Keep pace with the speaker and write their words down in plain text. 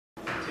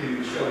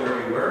to show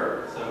where we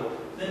were. So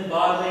then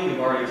bodily, we've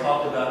already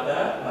talked about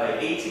that. By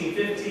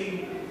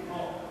 1850,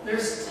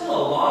 there's still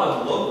a lot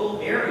of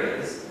local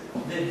areas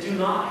that do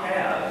not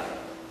have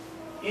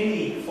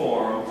any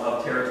form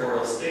of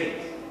territorial state.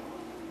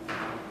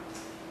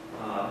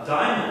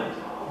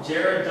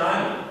 Jared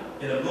Diamond,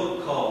 in a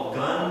book called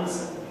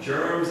Guns,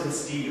 Germs, and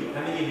Steel.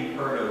 How many of you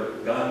heard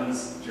of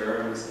Guns,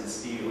 Germs, and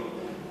Steel?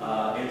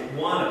 It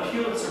won a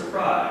Pulitzer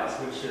Prize,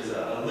 which is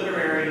a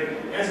literary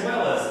as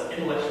well as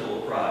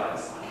intellectual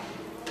prize.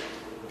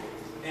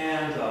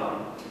 And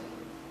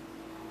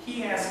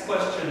he asks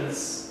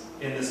questions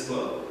in this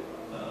book,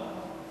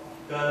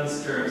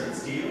 Guns, Germs, and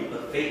Steel,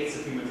 The Fates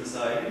of Human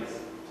Societies.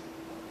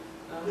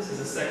 This is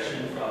a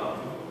section from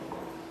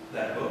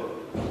that book.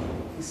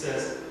 He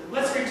says,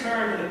 let's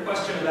return to the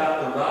question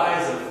about the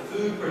rise of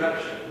food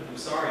production. I'm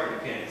sorry if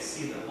you can't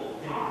see the whole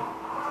thing.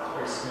 It's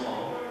very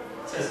small.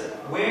 It says,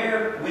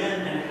 where, when,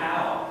 and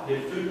how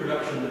did food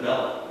production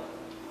develop?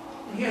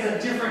 And he has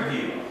a different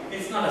view.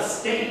 It's not a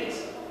state,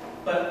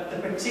 but the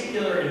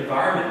particular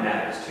environment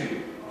matters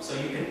too. So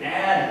you can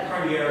add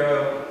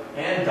Carniero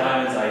and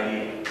Diamond's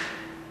idea.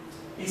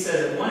 He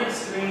says, at one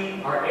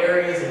extreme are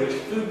areas in which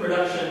food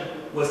production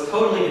was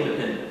totally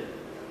independent.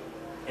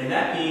 And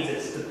that means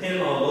it's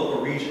dependent on a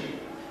local region.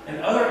 In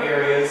other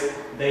areas,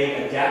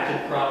 they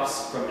adapted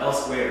crops from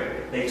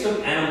elsewhere. They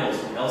took animals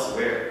from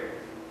elsewhere.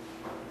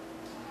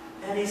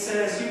 And he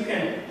says you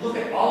can look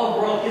at all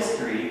of world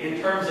history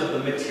in terms of the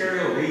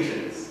material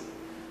regions.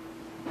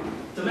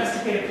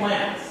 Domesticated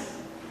plants.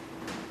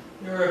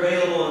 They're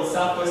available in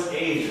Southwest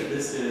Asia.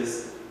 This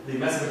is the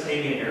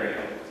Mesopotamian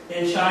area.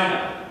 In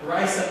China,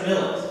 rice and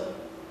millet.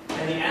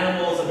 And the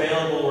animals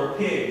available were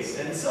pigs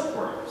and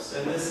silkworms.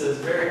 And this is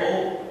very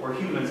old, where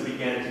humans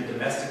began to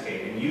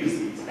domesticate and use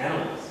these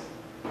animals.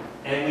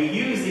 And we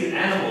use these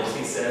animals,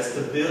 he says,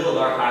 to build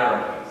our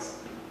hierarchies.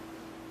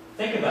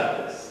 Think about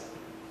this.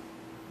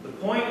 The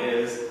point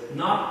is,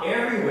 not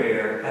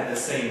everywhere had the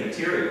same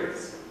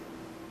materials.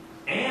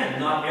 And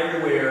not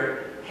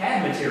everywhere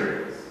had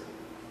materials.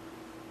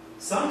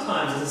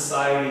 Sometimes a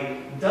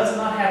society does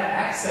not have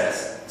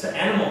access to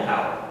animal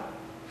power.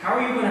 How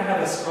are you going to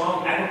have a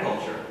strong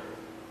agriculture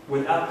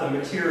without the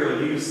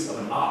material use of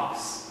an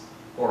ox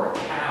or a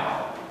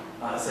cow?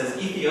 It says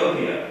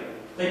Ethiopia.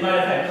 They might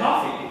have had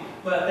coffee,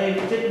 but they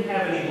didn't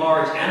have any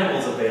large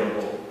animals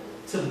available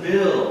to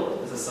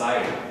build a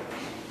society.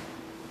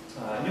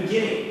 New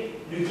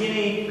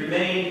Guinea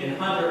remained in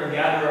hunter and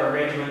gatherer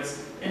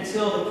arrangements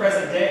until the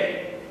present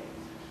day.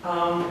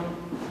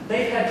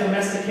 They've had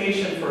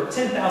domestication for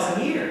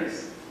 10,000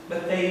 years,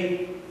 but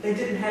they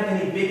didn't have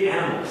any big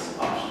animals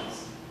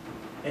options.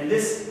 And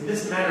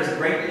this matters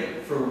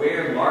greatly for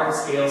where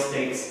large-scale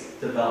states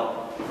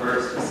develop.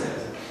 First,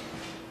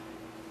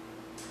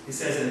 he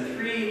says, in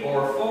 3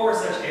 or 4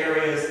 such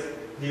areas,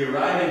 the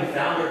arriving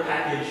founder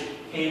package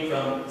came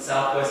from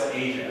Southwest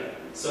Asia.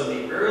 So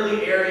the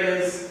early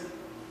areas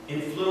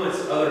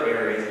influenced other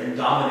areas and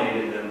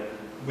dominated them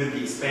with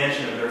the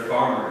expansion of their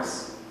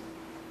farmers.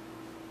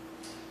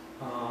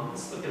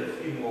 Let's look at a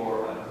few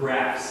more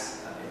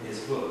graphs in his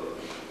book.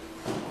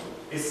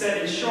 It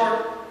said, in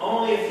short,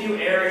 only a few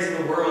areas of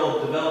the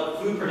world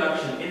developed food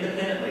production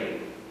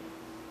independently,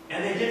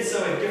 and they did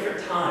so at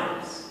different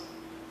times.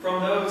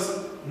 From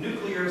those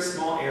nuclear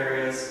small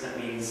areas, that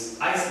means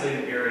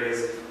isolated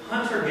areas,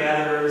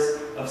 hunter-gatherers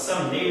of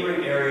some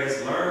neighboring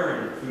areas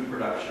learned food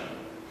production,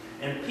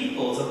 and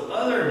peoples of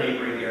other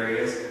neighboring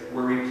areas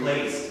were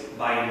replaced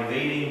by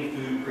invading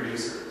food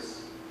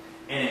producers.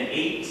 And in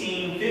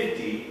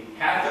 1850,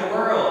 half the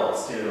world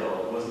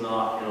still was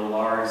not in a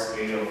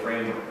large-scale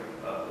framework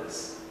of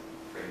this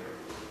framework.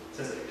 It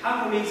says,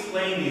 how can we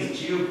explain these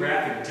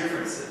geographic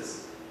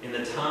differences in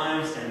the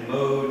times and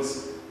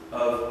modes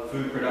of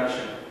food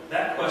production?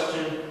 That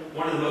question,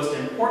 one of the most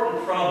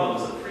important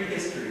problems of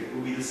prehistory,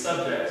 will be the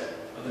subject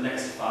of the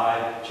next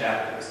 5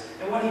 chapters.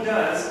 And what he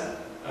does,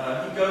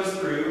 he goes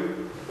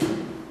through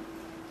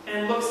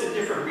and looks at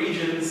different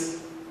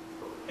regions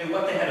and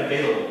what they had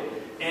available.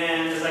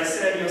 And as I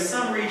said,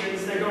 some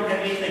regions, they don't have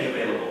anything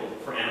available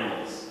for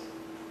animals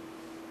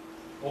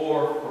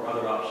or for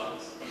other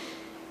options.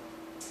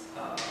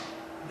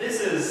 This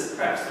is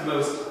perhaps the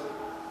most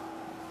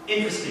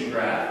interesting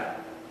graph.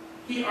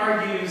 He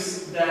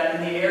argues that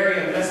in the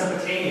area of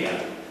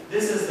Mesopotamia,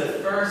 this is the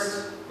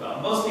first,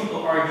 well, most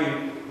people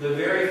argue, the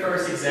very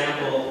first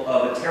example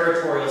of a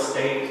territorial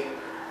state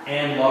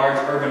and large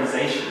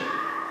urbanization.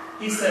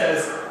 He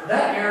says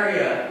that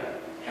area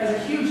has a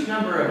huge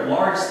number of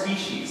large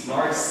species,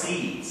 large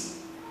seeds.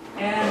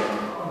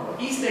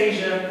 And East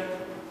Asia,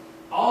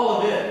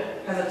 all of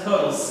it, has a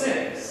total of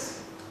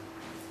 6.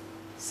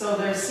 So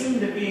there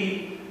seemed to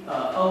be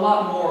a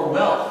lot more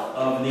wealth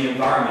of the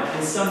environment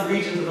in some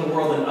regions of the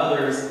world than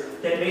others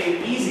that made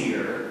it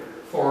easier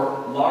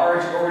for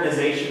large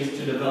organizations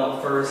to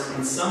develop first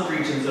in some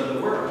regions of the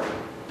world.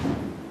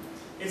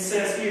 It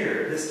says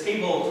here, this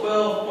table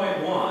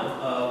 12.1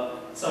 of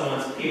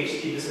someone's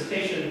Ph.D.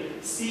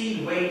 dissertation,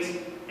 seed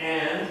weight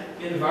and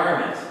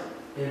environment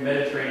in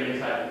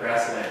Mediterranean-type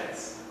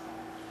grasslands.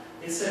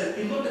 It said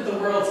he looked at the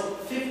world's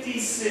 50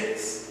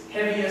 56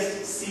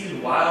 heaviest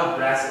seeded wild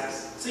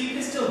grasses. So you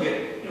can still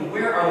get,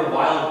 where are the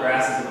wild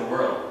grasses of the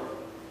world?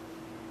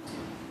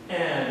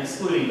 And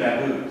excluding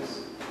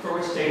baboons, for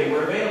which data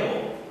were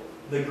available.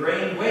 The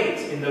grain weight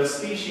in those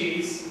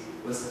species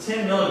was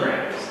 10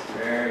 milligrams,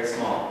 very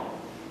small,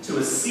 to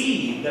a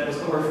seed that was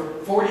over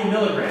 40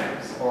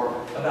 milligrams, or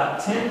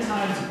about 10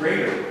 times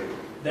greater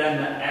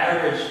than the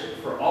average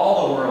for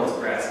all the world's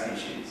grass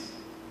species.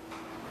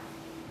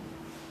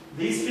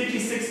 These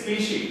 56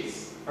 species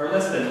are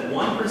less than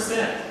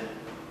 1%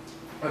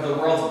 of the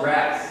world's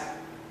grass.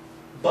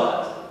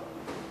 But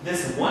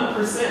this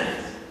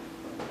 1%,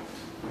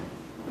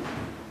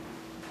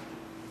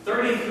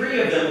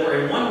 33 of them were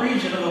in one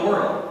region of the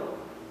world.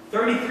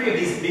 33 of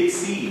these big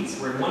seeds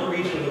were in one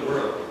region of the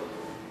world.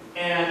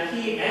 And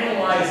he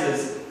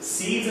analyzes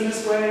seeds in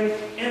this way,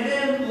 and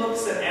then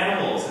looks at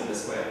animals in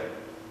this way.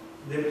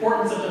 The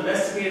importance of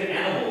domesticated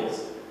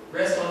animals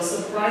rests on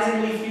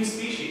surprisingly few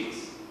species.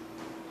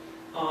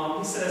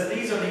 He says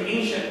these are the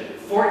ancient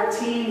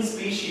 14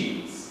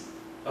 species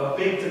of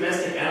big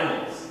domestic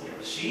animals.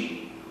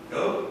 Sheep,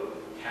 goat,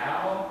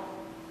 cow,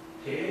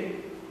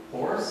 pig,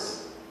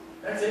 horse.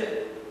 That's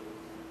it.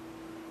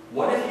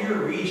 What if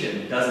your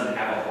region doesn't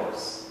have a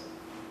horse?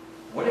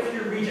 What if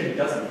your region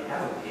doesn't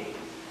have a pig?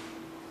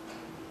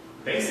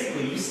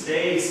 Basically, you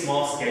stay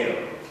small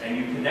scale and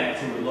you connect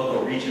to a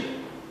local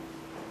region.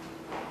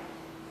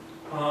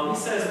 He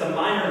says the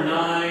minor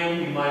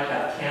 9, you might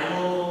have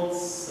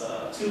camels,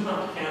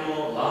 two-humped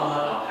camel,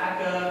 llama,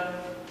 alpaca.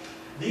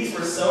 These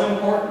were so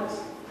important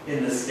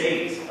in the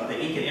state of the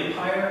Incan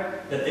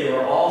Empire that they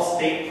were all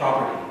state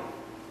property.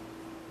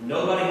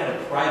 Nobody had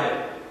a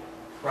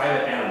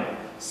private animal.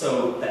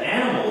 So the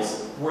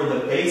animals were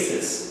the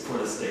basis for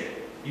the state.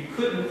 You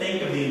couldn't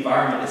think of the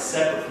environment as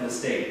separate from the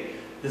state.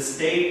 The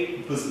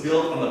state was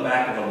built on the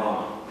back of the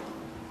llama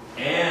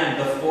and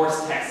the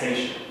forced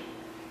taxation.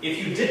 If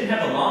you didn't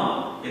have the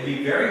llama, it'd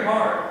be very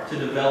hard to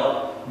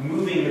develop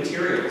moving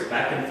materials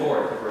back and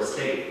forth for a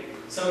state.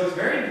 So it's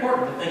very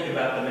important to think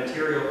about the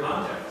material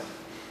context.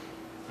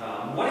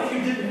 What if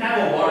you didn't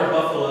have a water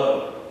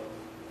buffalo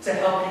to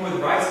help you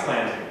with rice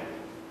planting?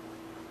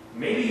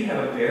 Maybe you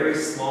have a very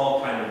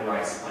small kind of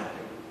rice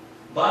planting,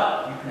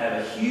 but you can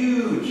have a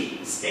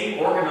huge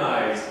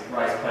state-organized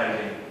rice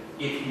planting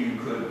if you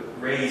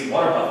could raise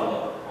water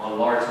buffalo on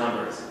large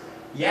numbers.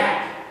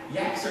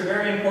 Yaks are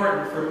very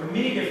important for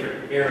many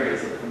different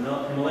areas of the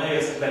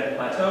Himalayas, Tibetan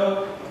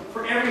Plateau,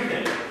 for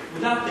everything.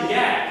 Without the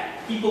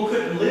yak, people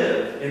couldn't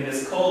live in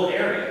this cold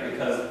area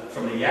because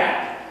from the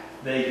yak,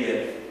 they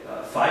get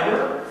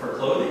fiber for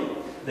clothing,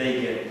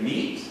 they get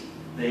meat,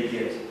 they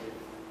get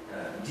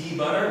D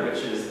butter,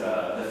 which is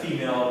the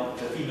female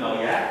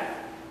yak,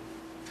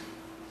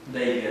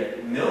 they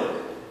get milk,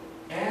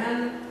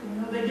 and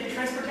they get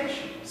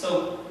transportation.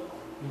 So,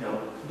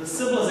 the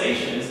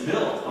civilization is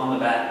built on the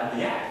back of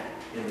the yak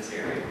in this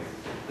area.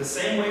 The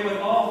same way with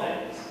all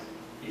things,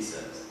 he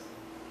says.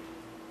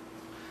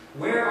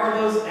 Where are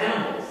those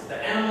animals? The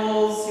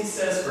animals, he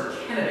says, for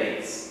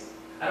candidates.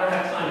 I don't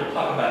have time to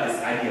talk about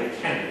this idea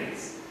of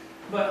candidates,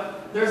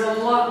 but there's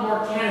a lot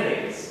more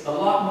candidates, a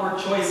lot more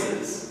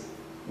choices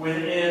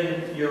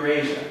within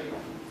Eurasia.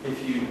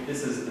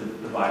 This is the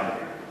divide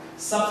here.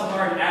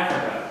 Sub-Saharan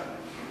Africa,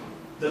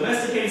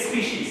 domesticated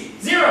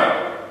species,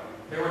 0!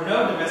 There were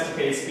no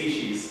domesticated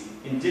species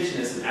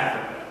indigenous in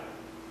Africa,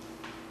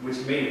 which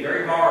made it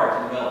very hard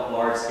to develop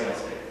large-scale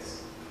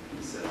states.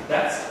 So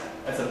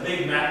that's a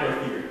big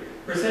macro theory.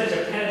 Percentage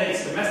of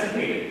candidates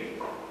domesticated.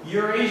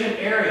 Eurasian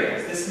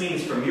areas, this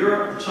means from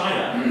Europe to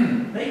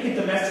China, they can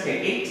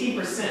domesticate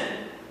 18%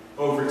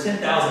 over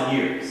 10,000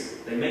 years.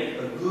 They make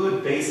a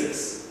good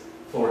basis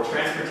for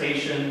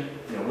transportation.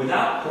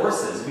 Without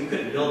horses, we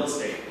couldn't build a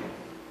state.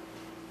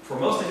 For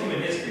most of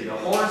human history, the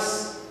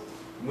horse,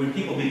 when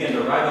people began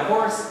to ride the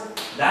horse,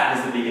 that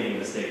was the beginning of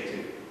the state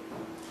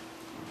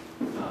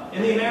too.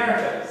 In the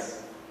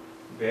Americas,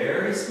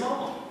 very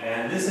small.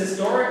 And this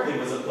historically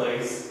was a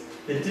place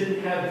that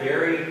didn't have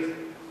very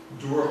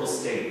durable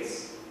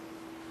states.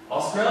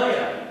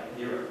 Australia,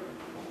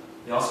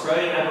 the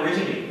Australian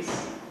Aborigines,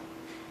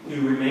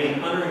 who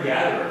remained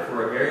hunter-gatherer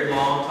for a very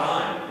long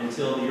time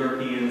until the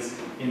Europeans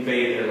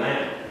invaded their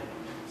land.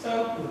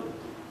 So,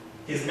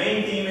 his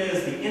main theme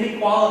is the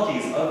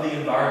inequalities of the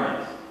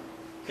environment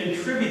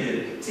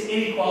contributed to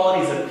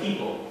inequalities of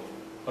people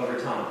over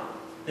time.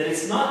 That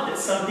it's not that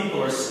some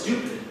people are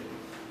stupid.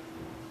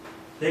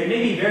 They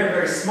may be very,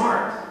 very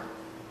smart,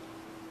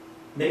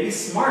 maybe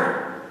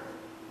smarter,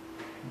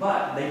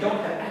 but they don't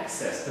have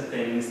access to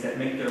things that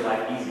make their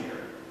life easier.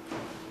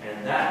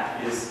 And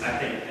that is, I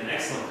think, an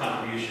excellent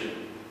contribution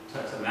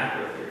to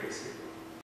macro theories here.